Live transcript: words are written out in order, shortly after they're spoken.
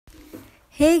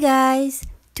Hey guys,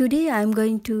 today I'm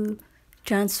going to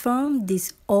transform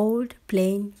this old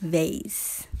plain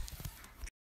vase.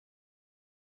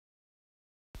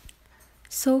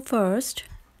 So first,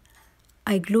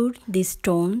 I glued these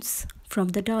stones from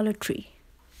the Dollar Tree.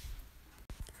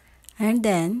 And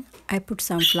then I put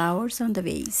some flowers on the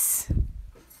vase.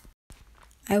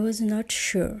 I was not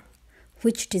sure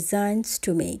which designs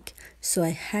to make, so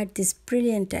I had this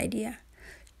brilliant idea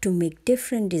to make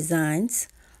different designs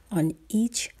on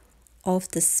each of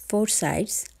the four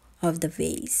sides of the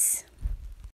vase.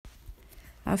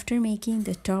 After making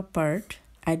the top part,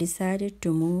 I decided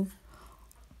to move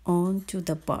on to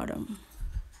the bottom.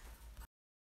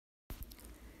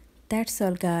 That's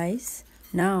all guys.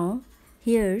 Now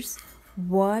here's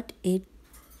what it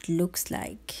looks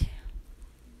like.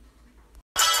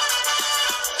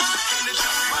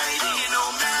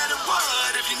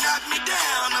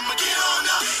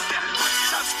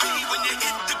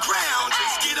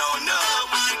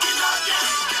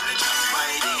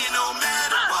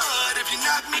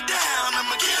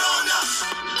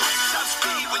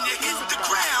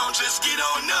 Just get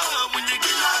on up when you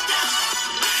get knocked down.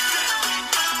 Get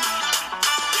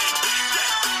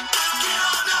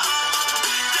on up.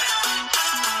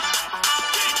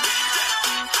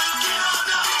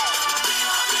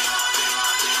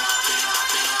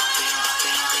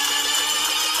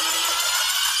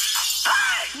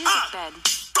 Music bed.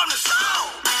 From the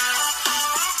soul.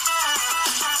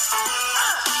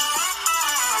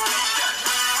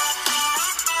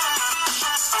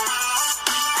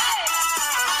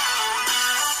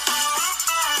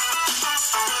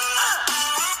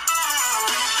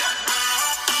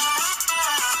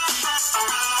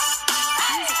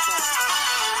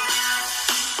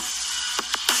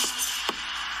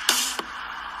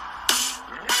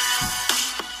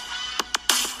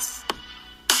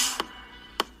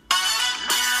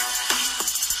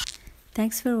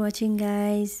 Thanks for watching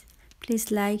guys. Please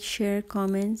like, share,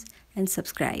 comments and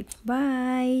subscribe.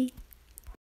 Bye.